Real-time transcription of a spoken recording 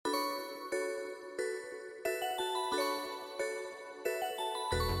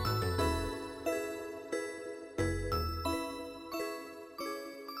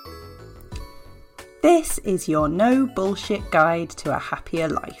This is your no bullshit guide to a happier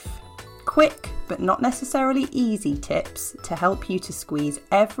life. Quick, but not necessarily easy tips to help you to squeeze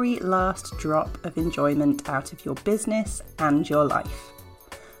every last drop of enjoyment out of your business and your life.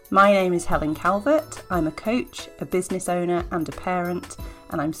 My name is Helen Calvert. I'm a coach, a business owner and a parent,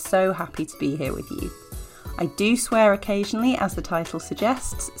 and I'm so happy to be here with you. I do swear occasionally, as the title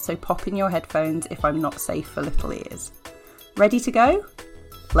suggests, so pop in your headphones if I'm not safe for little ears. Ready to go?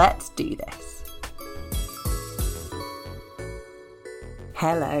 Let's do this.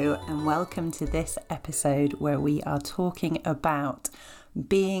 Hello and welcome to this episode where we are talking about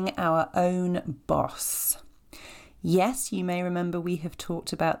being our own boss. Yes, you may remember we have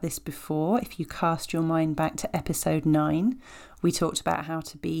talked about this before. If you cast your mind back to episode 9, we talked about how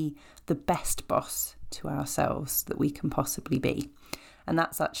to be the best boss to ourselves that we can possibly be. And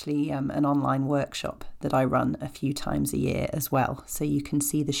that's actually an online workshop that I run a few times a year as well. So you can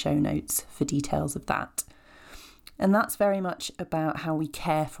see the show notes for details of that. And that's very much about how we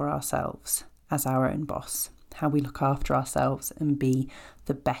care for ourselves as our own boss, how we look after ourselves and be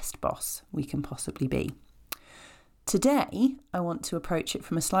the best boss we can possibly be. Today, I want to approach it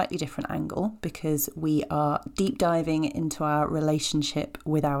from a slightly different angle because we are deep diving into our relationship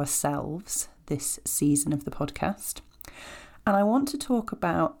with ourselves this season of the podcast. And I want to talk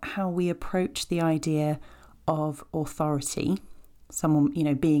about how we approach the idea of authority, someone,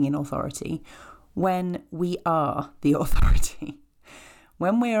 being in authority, when we are the authority.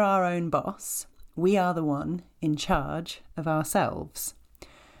 When we're our own boss, we are the one in charge of ourselves.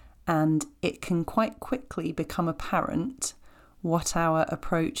 And it can quite quickly become apparent what our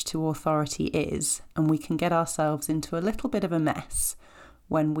approach to authority is, and we can get ourselves into a little bit of a mess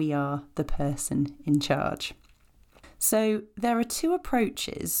when we are the person in charge. So there are two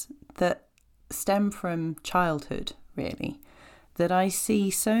approaches that stem from childhood, really, that I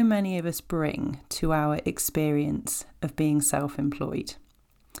see so many of us bring to our experience of being self-employed.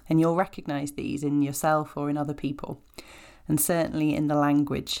 And you'll recognise these in yourself or in other people, and certainly in the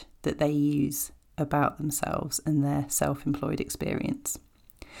language that they use about themselves and their self-employed experience.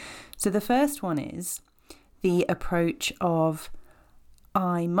 So the first one is the approach of,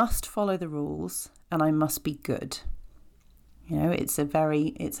 I must follow the rules and I must be good. It's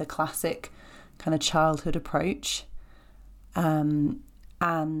a classic kind of childhood approach.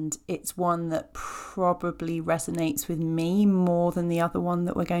 And it's one that probably resonates with me more than the other one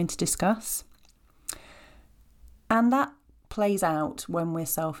that we're going to discuss. And that plays out when we're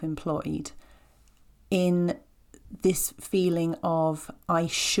self-employed in this feeling of I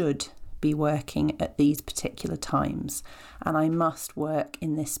should be working at these particular times and I must work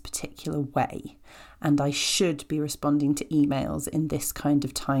in this particular way and I should be responding to emails in this kind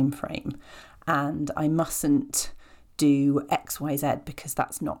of time frame and I mustn't do XYZ because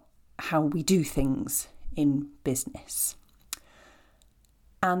that's not how we do things in business.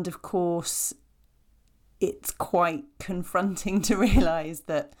 And of course, it's quite confronting to realise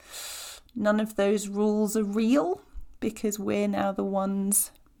that none of those rules are real because we're now the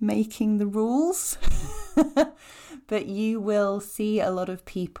ones making the rules. But you will see a lot of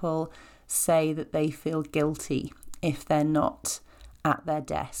people say that they feel guilty if they're not at their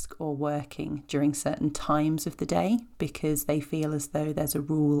desk or working during certain times of the day because they feel as though there's a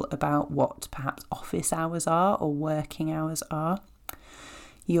rule about what perhaps office hours are or working hours are.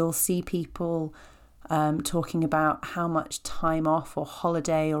 You'll see people talking about how much time off or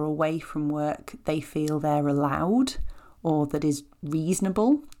holiday or away from work they feel they're allowed or that is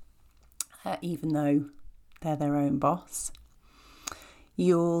reasonable, even though they're their own boss.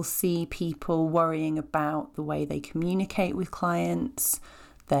 You'll see people worrying about the way they communicate with clients,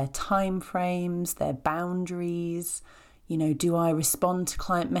 their time frames, their boundaries. Do I respond to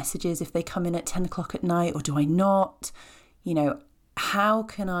client messages if they come in at 10 o'clock at night or do I not? How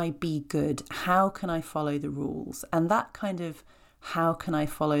can I be good? How can I follow the rules? And that kind of how can I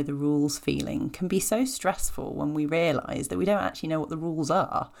follow the rules feeling can be so stressful when we realise that we don't actually know what the rules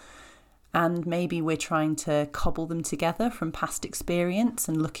are. And maybe we're trying to cobble them together from past experience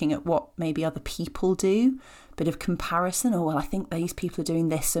and looking at what maybe other people do, a bit of comparison. Oh, well, I think these people are doing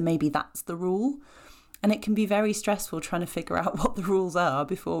this, so maybe that's the rule. And it can be very stressful trying to figure out what the rules are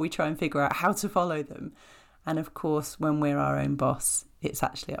before we try and figure out how to follow them. And of course, when we're our own boss, it's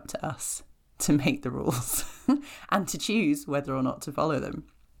actually up to us to make the rules and to choose whether or not to follow them.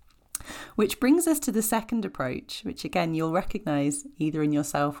 Which brings us to the second approach, which again, you'll recognise either in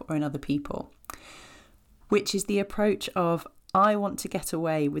yourself or in other people, which is the approach of, I want to get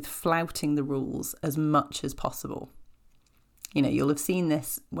away with flouting the rules as much as possible. You'll have seen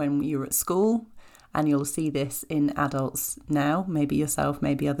this when you were at school And you'll see this in adults now, maybe yourself,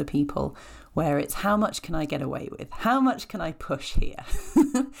 maybe other people, where it's how much can I get away with? How much can I push here?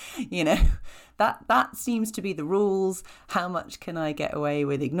 You know, that seems to be the rules. How much can I get away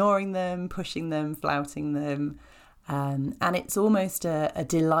with ignoring them, pushing them, flouting them? And it's almost a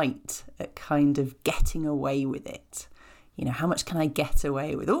delight at kind of getting away with it. You know, how much can I get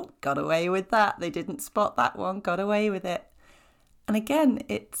away with? Oh, got away with that. They didn't spot that one, got away with it. And again,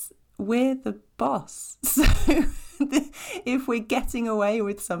 we're the boss. So if we're getting away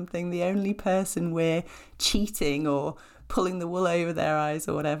with something, the only person we're cheating or pulling the wool over their eyes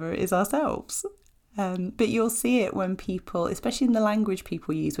or whatever is ourselves. But you'll see it when people, especially in the language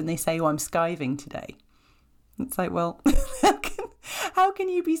people use, when they say, oh, I'm skiving today. It's like, well, how can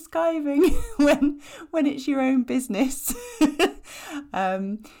you be skiving when it's your own business?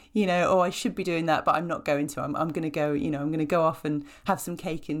 You know, oh, I should be doing that, but I'm not going to. I'm going to go, you know, I'm going to go off and have some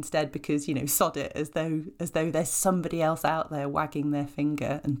cake instead because, you know, sod it, as though there's somebody else out there wagging their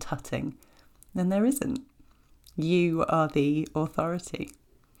finger and tutting. And there isn't. You are the authority.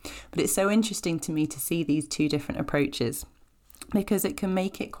 But it's so interesting to me to see these two different approaches, because it can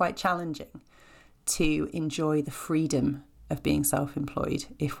make it quite challenging to enjoy the freedom of being self-employed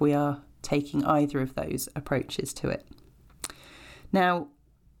if we are taking either of those approaches to it. Now,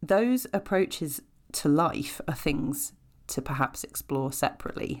 those approaches to life are things to perhaps explore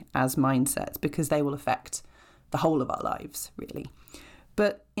separately as mindsets, because they will affect the whole of our lives, really.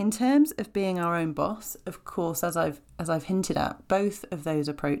 But in terms of being our own boss, of course, as I've hinted at, both of those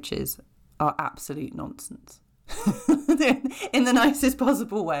approaches are absolute nonsense. In the nicest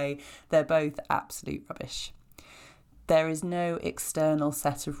possible way, they're both absolute rubbish. There is no external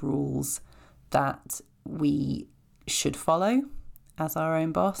set of rules that we should follow as our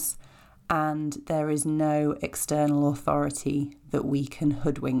own boss, and there is no external authority that we can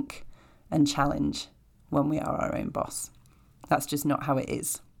hoodwink and challenge when we are our own boss. That's just not how it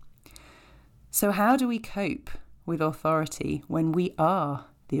is. So how do we cope with authority when we are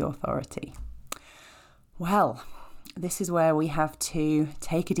the authority? Well, this is where we have to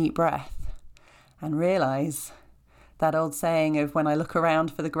take a deep breath and realise that old saying of when I look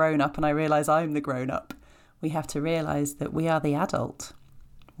around for the grown-up and I realise I'm the grown-up. We have to realise that we are the adult.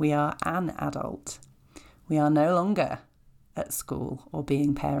 We are an adult. We are no longer at school or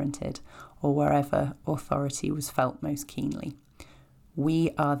being parented or wherever authority was felt most keenly.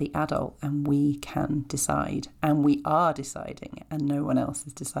 We are the adult and we can decide, and we are deciding, and no one else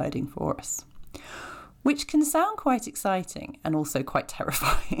is deciding for us. Which can sound quite exciting and also quite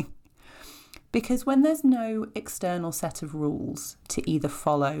terrifying. Because when there's no external set of rules to either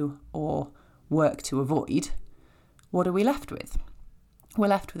follow or work to avoid, what are we left with? We're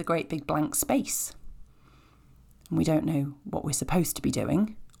left with a great big blank space. And we don't know what we're supposed to be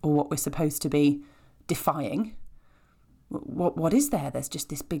doing or what we're supposed to be defying. What is there? There's just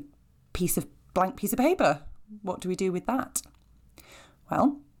this big blank piece of paper. What do we do with that?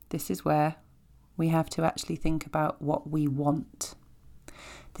 Well, this is where we have to actually think about what we want.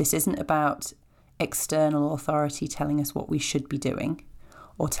 This isn't about external authority telling us what we should be doing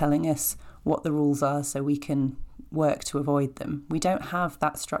or telling us what the rules are so we can work to avoid them. We don't have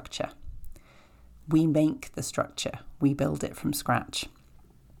that structure. We make the structure. We build it from scratch.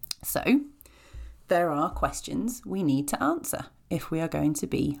 So there are questions we need to answer if we are going to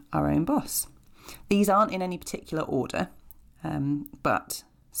be our own boss. These aren't in any particular order, but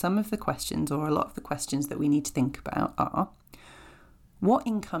some of the questions, or a lot of the questions that we need to think about are: what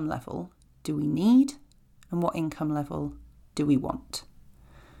income level do we need and what income level do we want?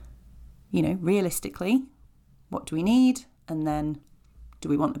 You know, realistically, what do we need? And then do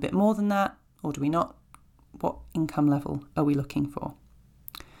we want a bit more than that or do we not? What income level are we looking for?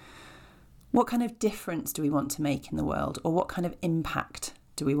 What kind of difference do we want to make in the world, or what kind of impact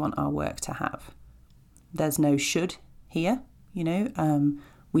do we want our work to have? There's no should here, you know.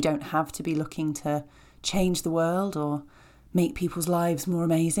 We don't have to be looking to change the world or make people's lives more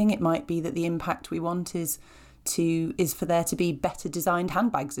amazing. It might be that the impact we want is for there to be better designed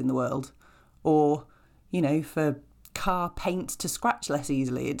handbags in the world, or, you know, for car paint to scratch less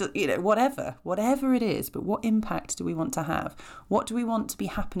easily, you know, whatever it is. But what impact do we want to have? What do we want to be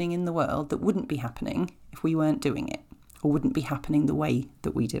happening in the world that wouldn't be happening if we weren't doing it, or wouldn't be happening the way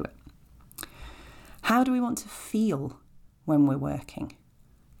that we do it? How do we want to feel when we're working?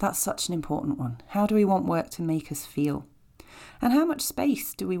 That's such an important one. How do we want work to make us feel? And how much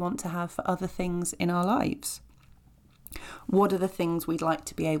space do we want to have for other things in our lives? What are the things we'd like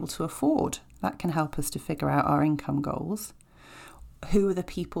to be able to afford? That can help us to figure out our income goals. Who are the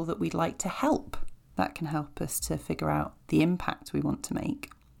people that we'd like to help? That can help us to figure out the impact we want to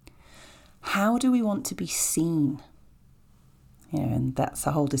make. How do we want to be seen? And that's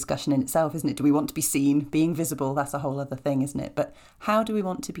a whole discussion in itself, isn't it? Do we want to be seen? Being visible, that's a whole other thing, isn't it? But how do we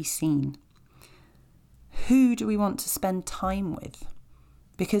want to be seen? Who do we want to spend time with?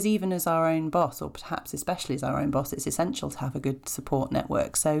 Because even as our own boss, or perhaps especially as our own boss, it's essential to have a good support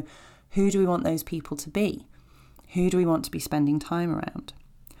network. So who do we want those people to be? Who do we want to be spending time around?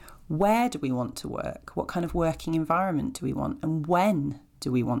 Where do we want to work? What kind of working environment do we want? And when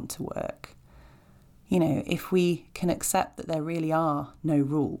do we want to work? If we can accept that there really are no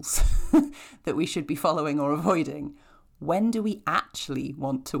rules that we should be following or avoiding, when do we actually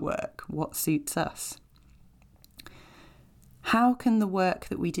want to work? What suits us? How can the work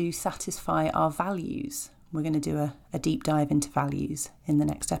that we do satisfy our values? We're going to do a deep dive into values in the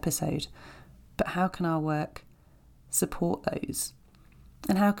next episode. But how can our work support those?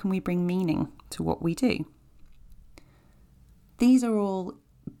 And how can we bring meaning to what we do? These are all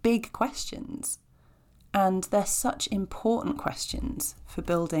big questions. And they're such important questions for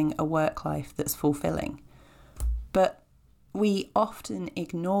building a work life that's fulfilling. But we often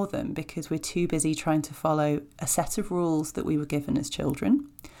ignore them because we're too busy trying to follow a set of rules that we were given as children,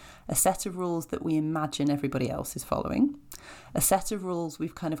 a set of rules that we imagine everybody else is following, a set of rules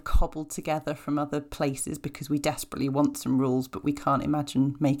we've kind of cobbled together from other places because we desperately want some rules but we can't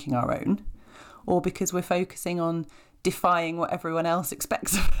imagine making our own, or because we're focusing on defying what everyone else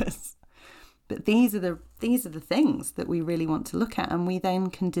expects of us. But these are the things that we really want to look at, and we then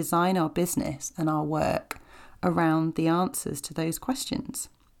can design our business and our work around the answers to those questions.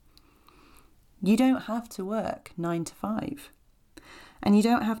 You don't have to work 9 to 5, and you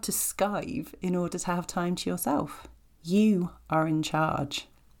don't have to skive in order to have time to yourself. You are in charge.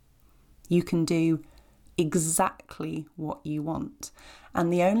 You can do exactly what you want,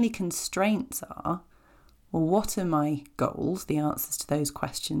 and the only constraints are, well, what are my goals, the answers to those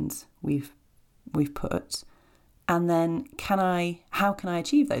questions we've put, and then how can I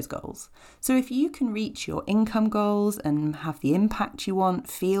achieve those goals? So if you can reach your income goals and have the impact you want,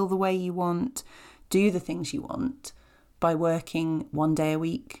 feel the way you want, do the things you want by working 1 day a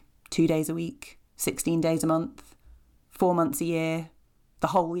week, 2 days a week, 16 days a month, 4 months a year, the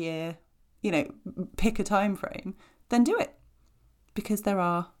whole year, pick a time frame, then do it, because there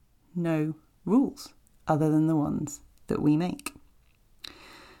are no rules other than the ones that we make.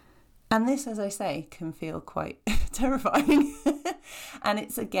 And this, as I say, can feel quite terrifying. And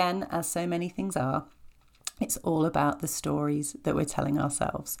it's, again, as so many things are, it's all about the stories that we're telling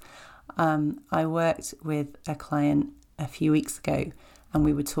ourselves. I worked with a client a few weeks ago, and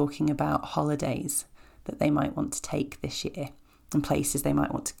we were talking about holidays that they might want to take this year and places they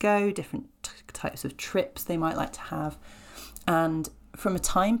might want to go, different types of trips they might like to have. And from a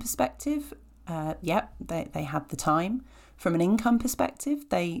time perspective, they had the time. From an income perspective,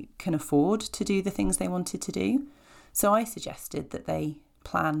 they can afford to do the things they wanted to do. So I suggested that they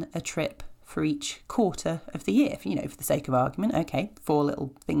plan a trip for each quarter of the year, for the sake of argument. Okay, 4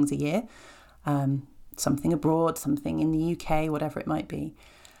 little things a year, something abroad, something in the UK, whatever it might be.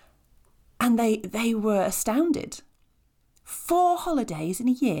 And they were astounded. 4 holidays in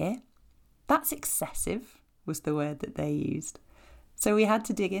a year? That's excessive, was the word that they used. So we had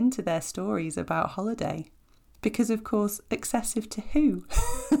to dig into their stories about holiday. Because, of course, excessive to who?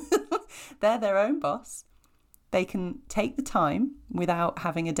 They're their own boss. They can take the time without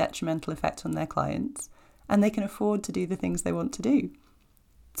having a detrimental effect on their clients, and they can afford to do the things they want to do.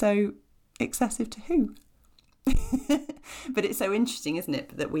 So, excessive to who? But it's so interesting, isn't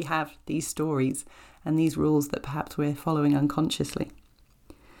it, that we have these stories and these rules that perhaps we're following unconsciously.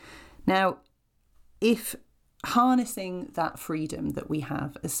 Now, if harnessing that freedom that we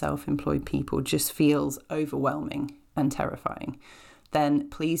have as self-employed people just feels overwhelming and terrifying, then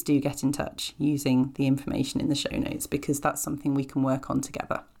please do get in touch using the information in the show notes, because that's something we can work on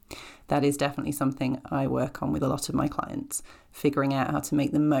together. That is definitely something I work on with a lot of my clients, figuring out how to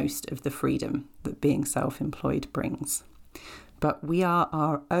make the most of the freedom that being self-employed brings. But we are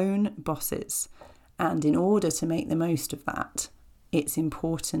our own bosses, and in order to make the most of that, it's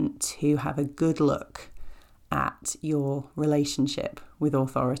important to have a good look at your relationship with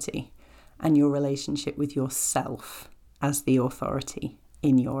authority and your relationship with yourself as the authority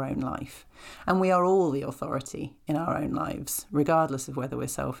in your own life. And we are all the authority in our own lives, regardless of whether we're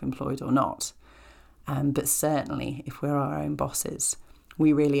self-employed or not. But certainly, if we're our own bosses,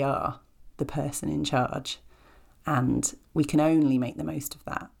 we really are the person in charge. And we can only make the most of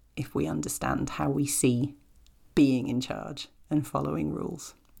that if we understand how we see being in charge and following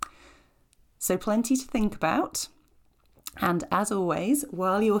rules. So plenty to think about. And as always,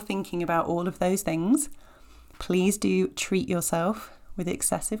 while you're thinking about all of those things, please do treat yourself with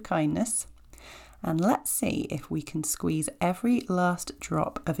excessive kindness. and let's see if we can squeeze every last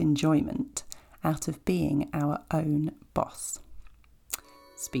drop of enjoyment out of being our own boss.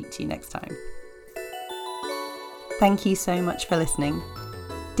 Speak to you next time. Thank you so much for listening.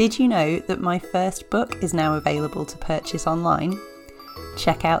 Did you know that my first book is now available to purchase online?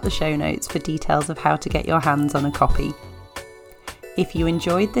 Check out the show notes for details of how to get your hands on a copy. If you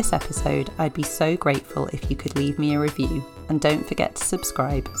enjoyed this episode, I'd be so grateful if you could leave me a review, and don't forget to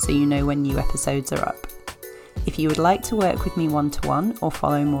subscribe so you know when new episodes are up. If you would like to work with me one-to-one or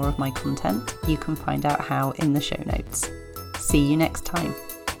follow more of my content, you can find out how in the show notes. See you next time.